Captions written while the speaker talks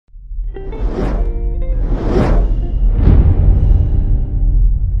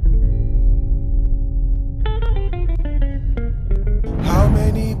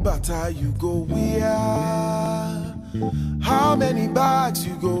you go where? How many bags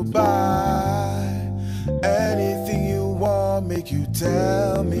you go buy? Anything you want, make you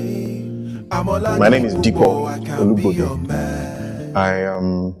tell me. My name is Dipo.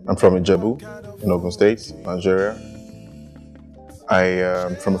 I'm from Ijebu in Ogun State, Nigeria. I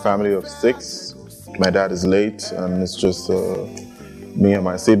am from a family of 6. My dad is late, and it's just me and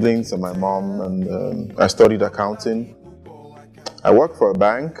my siblings and my mom. And I studied accounting. I work for a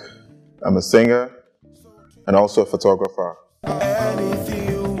bank. I'm a singer and also a photographer. Anything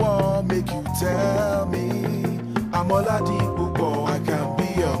you want, make you tell me. I'm all I can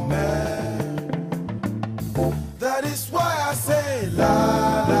be your man. That is why I say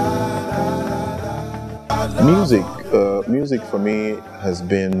la la la. Music for me has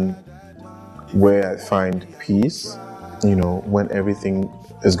been where I find peace. You know, when everything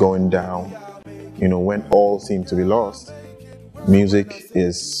is going down. You know, when all seems to be lost. Music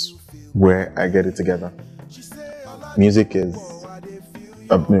is where I get it together. Music is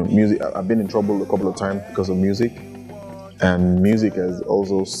I've been in trouble a couple of times because of music, and music has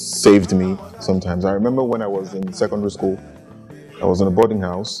also saved me sometimes. I remember when I was in secondary school, I was in a boarding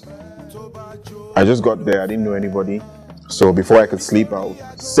house. I just got there, I didn't know anybody, so before I could sleep, I would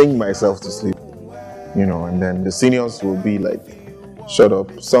sing myself to sleep, you know, and then the seniors would be like, shut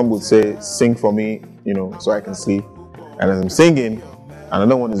up. Some would say, sing for me, you know, so I can sleep. And as I'm singing,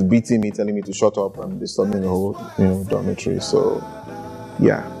 another one is beating me, telling me to shut up and disturbing the whole, you know, dormitory. So,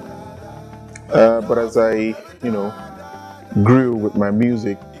 yeah. But as I, you know, grew with my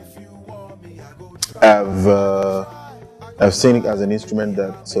music, I've seen it as an instrument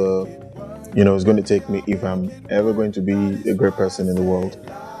that, you know, is going to take me. If I'm ever going to be a great person in the world,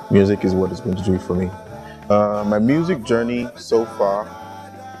 music is what it's going to do for me. My music journey so far,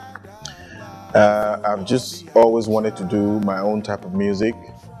 I've just always wanted to do my own type of music.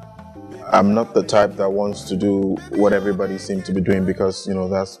 I'm not the type that wants to do what everybody seems to be doing because, you know,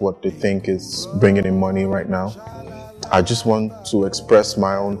 that's what they think is bringing in money right now. I just want to express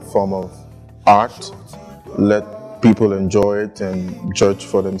my own form of art, let people enjoy it and judge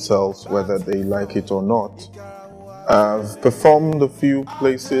for themselves whether they like it or not. I've performed a few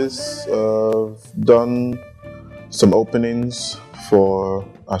places, I've done some openings for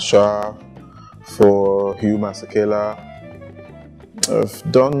Asha, for Hugh Masekela.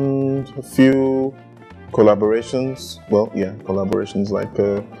 I've done a few collaborations, collaborations like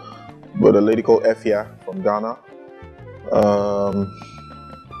with a lady called Efia from Ghana.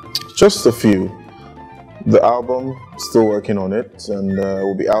 Just a few. The album, still working on it, and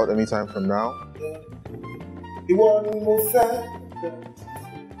will be out anytime from now.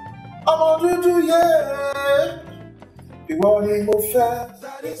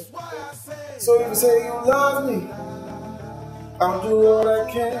 So if you say you love me, I'll do what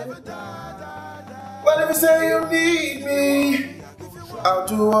I can. But if you say you need me, I'll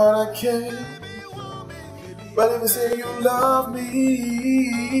do what I can. But if you say you love me,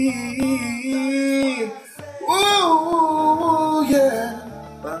 ooh, yeah.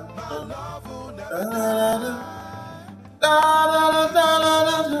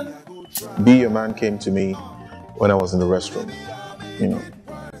 Be Your Man came to me when I was in the restroom. You know,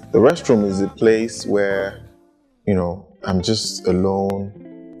 the restroom is a place where, you know, I'm just alone,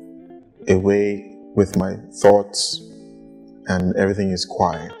 away with my thoughts, and everything is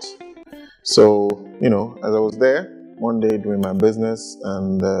quiet. So, you know, as I was there one day doing my business,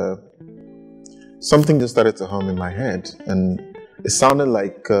 and something just started to hum in my head, and it sounded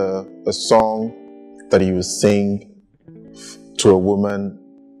like a song that you would sing to a woman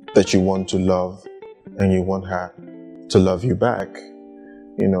that you want to love, and you want her to love you back.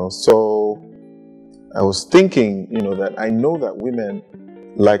 You know, so I was thinking, you know, that I know that women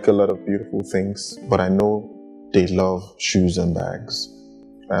like a lot of beautiful things, but I know they love shoes and bags.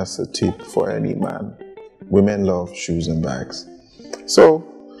 That's a tip for any man. Women love shoes and bags. So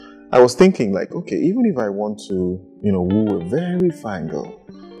I was thinking, like, okay, even if I want to, you know, woo a very fine girl,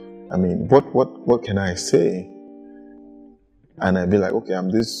 I mean, what can I say? And I'd be like, okay, I'm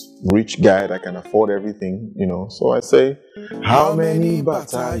this rich guy that can afford everything, you know. So I say, how many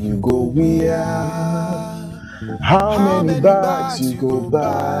butter you go wear? How many bags you go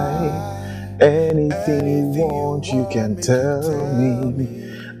buy? Anything you want, you can tell me.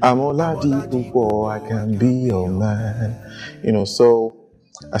 I'm all I Dipo, I can be your man. You know, so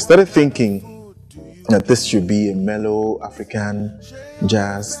I started thinking that this should be a mellow African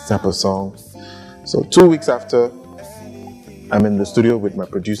jazz type of song. So 2 weeks after, I'm in the studio with my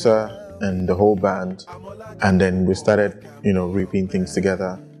producer and the whole band, and then we started, you know, reaping things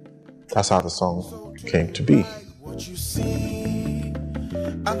together. That's how the song came to be. What you see,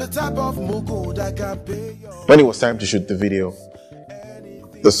 When it was time to shoot the video,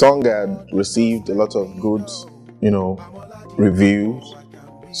 the song had received a lot of good, reviews.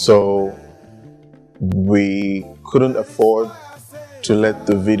 So we couldn't afford to let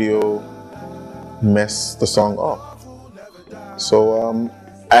the video mess the song up. So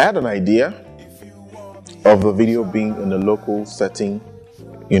I had an idea of the video being in a local setting,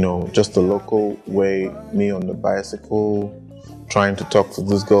 just a local way, me on the bicycle, trying to talk to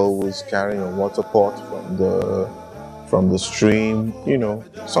this girl who was carrying a water pot from the stream,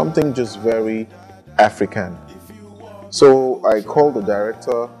 something just very African. So I called the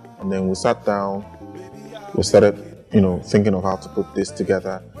director, and then we sat down, we started, thinking of how to put this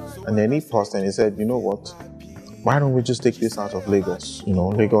together. And then he paused and he said, you know what, why don't we just take this out of Lagos?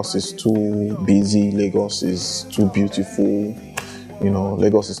 Lagos is too busy, Lagos is too beautiful,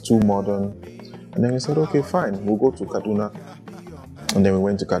 Lagos is too modern. And then we said, okay, fine, we'll go to Kaduna. And then we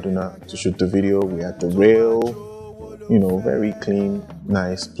went to Kaduna to shoot the video. We had the rail, very clean,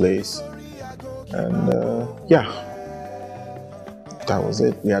 nice place. And that was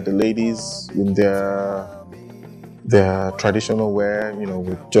it. We had the ladies in their traditional wear,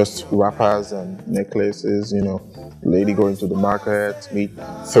 with just wrappers and necklaces, lady going to the market, me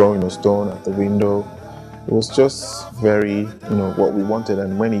throwing a stone at the window. It was just very, what we wanted.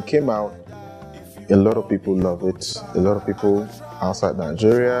 And when he came out, a lot of people love it. A lot of people outside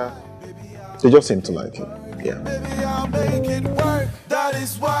Nigeria, they just seem to like it. Yeah.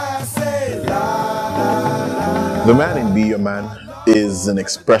 The Man in Be Your Man is an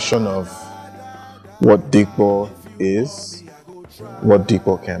expression of what Dipo is, what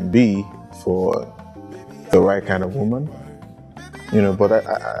Dipo can be for the right kind of woman. But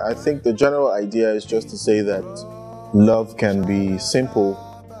I think the general idea is just to say that love can be simple.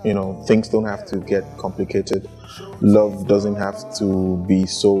 Things don't have to get complicated. Love doesn't have to be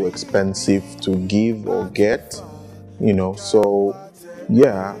so expensive to give or get, So,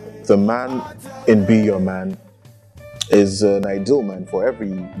 yeah, the man in Be Your Man is an ideal man for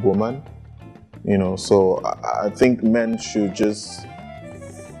every woman, So I think men should just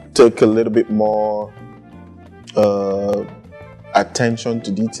take a little bit more attention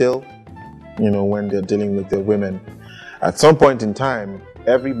to detail, when they're dealing with their women. At some point in time,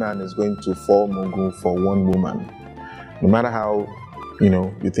 every man is going to fall mugu for one woman. No matter how,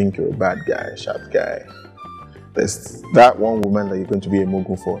 you think you're a bad guy, sharp guy, there's that one woman that you're going to be a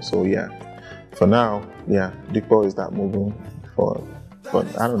mugu for. So yeah, for now, yeah, Dipo is that mugu for, but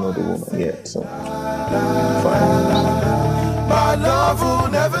I don't know the woman yet, so fine. My love will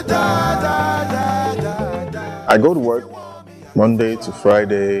never die. I go to work Monday to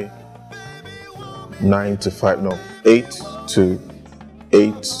Friday, 9 to 5, no, 8 to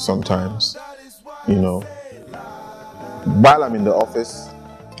 8 sometimes, While I'm in the office,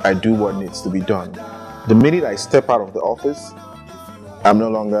 I do what needs to be done. The minute I step out of the office, I'm no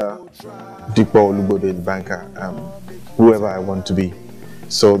longer Dipo Olubode the banker. I'm whoever I want to be.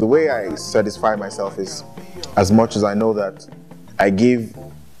 So the way I satisfy myself is, as much as I know that I give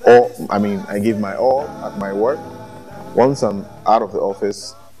my all at my work. Once I'm out of the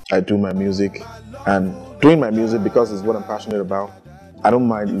office, I do my music, and doing my music, because it's what I'm passionate about, I don't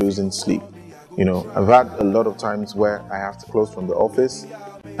mind losing sleep. I've had a lot of times where I have to close from the office,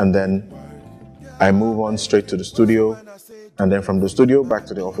 and then I move on straight to the studio, and then from the studio back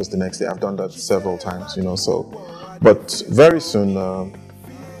to the office the next day. I've done that several times, but very soon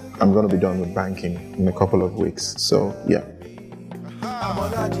I'm going to be done with banking in a couple of weeks. So yeah.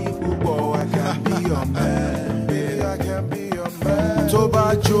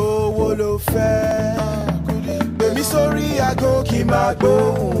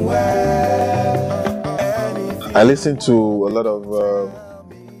 I listen to a lot of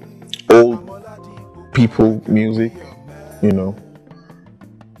old people music,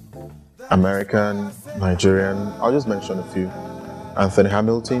 American, Nigerian. I'll just mention a few. Anthony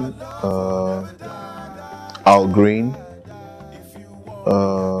Hamilton, Al Green,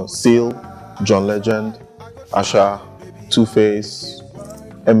 Seal, John Legend, Asha, Two-Face,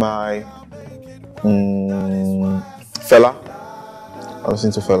 M.I., Fela. I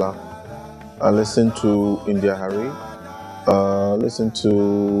listen to Fela. I listen to India Hari. Listen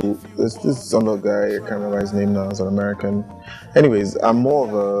to this other guy, I can't remember his name now, it's an American. Anyways, I'm more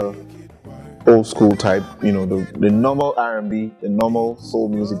of a old school type, the normal R&B, the normal soul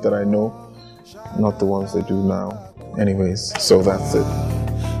music that I know, not the ones they do now. Anyways, so that's it.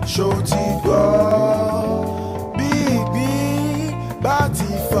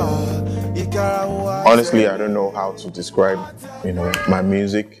 Honestly, I don't know how to describe, my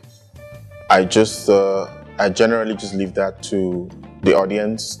music. I generally just leave that to the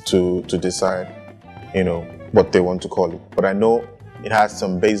audience to decide, you know, what they want to call it. But I know it has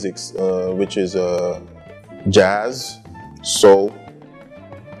some basics, which is jazz, soul,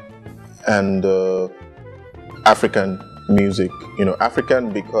 and African music. You know,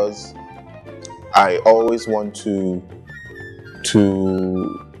 African because I always want to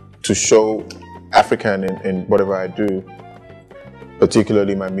show African in whatever I do,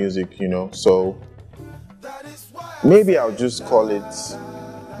 particularly my music, you know. So maybe I'll just call it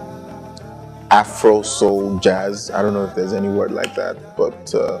Afro soul jazz. I don't know if there's any word like that,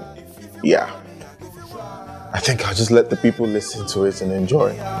 but yeah. I think I'll just let the people listen to it and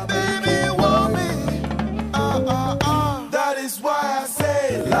enjoy. That is why I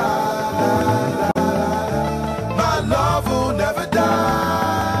say my love will never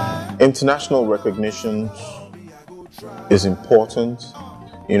die. International recognition is important.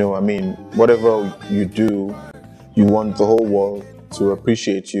 You know, I mean, whatever you do, you want the whole world to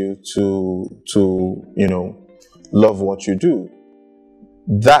appreciate you, to you know, love what you do.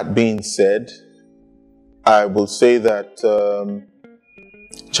 That being said, I will say that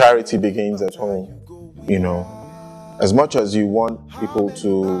charity begins at home. You know, as much as you want people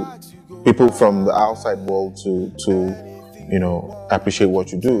from the outside world to you know, appreciate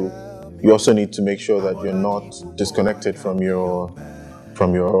what you do, you also need to make sure that you're not disconnected from your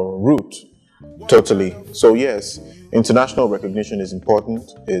root. Totally. So yes, international recognition is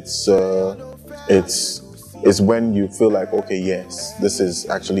important. It's when you feel like, okay, yes, this is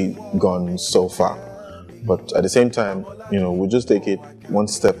actually gone so far. But at the same time, you know, we'll just take it one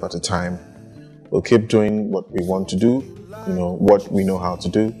step at a time. We'll keep doing what we want to do, you know, what we know how to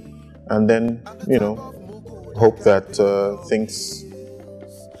do, and then, you know, hope that things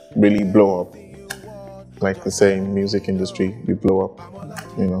really blow up. Like they say in music industry, you blow up,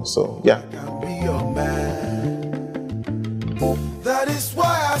 you know. So yeah. That is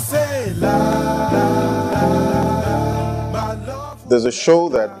why I say There's a show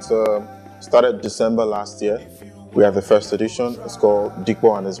that started December last year. We have the first edition. It's called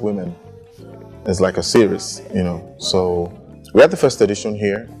Dipo and His Women. It's like a series, you know. So we had the first edition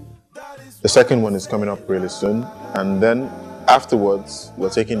here. The second one is coming up really soon. And then afterwards, we're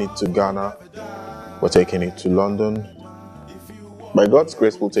taking it to Ghana. We're taking it to London. By God's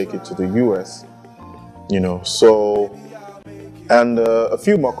grace, we'll take it to the US, you know. So, and a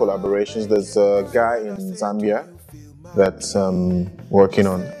few more collaborations. There's a guy in Zambia that's working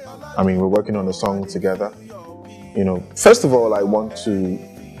on, we're working on a song together. You know, first of all, I want to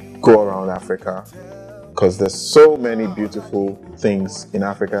go around Africa because there's so many beautiful things in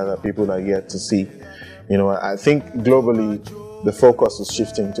Africa that people are yet to see. You know, I think globally the focus is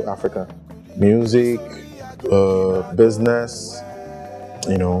shifting to Africa. Music, business,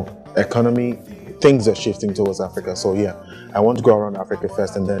 you know, economy, things are shifting towards Africa. So yeah, I want to go around Africa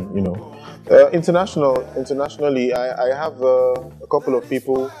first, and then, you know, internationally, I have a couple of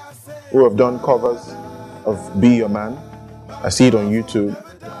people who have done covers of Be Your Man. I see it on YouTube.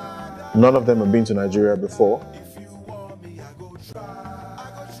 None of them have been to Nigeria before.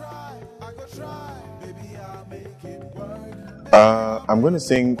 I'm going to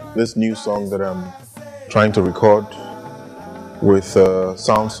sing this new song that I'm trying to record with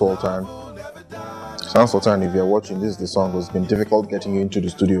Sound Sultan. Sound Sultan, if you're watching, this is the song. It's been difficult getting you into the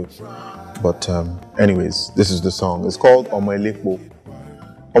studio. But anyways, this is the song. It's called Omoelepo.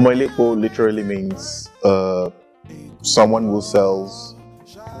 Omoelepo literally means someone who sells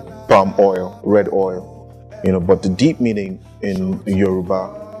palm oil, red oil. You know, but the deep meaning in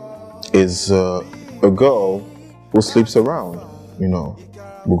Yoruba is a girl who sleeps around, you know,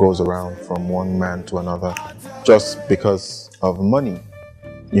 who goes around from one man to another just because of money,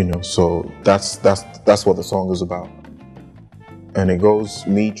 you know. So that's what the song is about. And it goes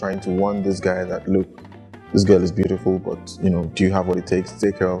me trying to warn this guy that, look, this girl is beautiful, but, you know, do you have what it takes to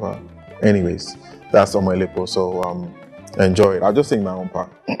take care of her? Anyways, that's Omoelepo. So enjoy it. I'll just sing my own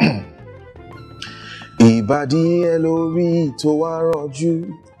part. Ibadi elori to waroju.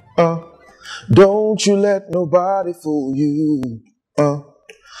 Don't you let nobody fool you.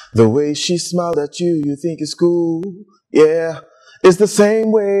 The way she smiled at you, you think it's cool. Yeah, it's the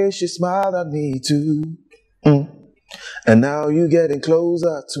same way she smiled at me too. And now you getting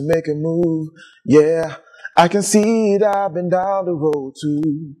closer to make a move. Yeah, I can see it, I've been down the road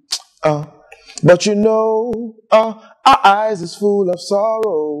too. But you know, our eyes is full of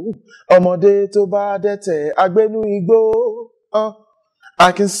sorrow. Ọmọdé tó bá dẹ́tẹ̀ agbénú igbó.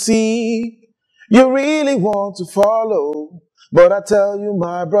 I can see you really want to follow, but I tell you,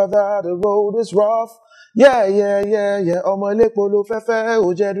 my brother, the road is rough. Yeah. Ọmọelepo ló fẹ́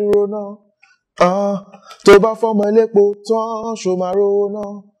ó jẹ́ dúró náà. Tó bá fọmọ elépo tán ṣó máa rówó ná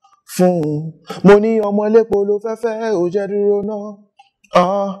fún un. Mo ní ọmọ elépo ló fẹ́fẹ́ ò jẹ́ dúró ná.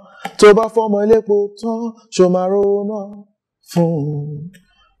 Tó bá fọmọ elépo tán ṣó máa rówó ná fún un.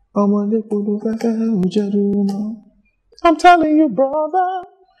 Ọmọ elépo ló fẹ́fẹ́ ò jẹ́ dúró ná. I'm telling you, brother.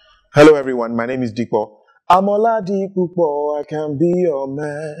 Hello, everyone. My name is Dipo. I'm Dipo. I can be your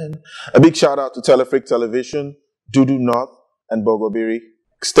man. A big shout out to Telafric, Televison, Dudu-North, and Bogo Biri.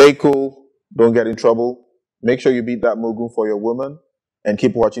 Stay cool. Don't get in trouble. Make sure you beat that mugu for your woman, and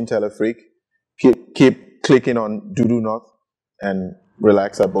keep watching Telafric. Keep clicking on Dudu-North, and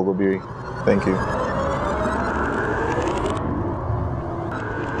relax at Bogo Biri. Thank you.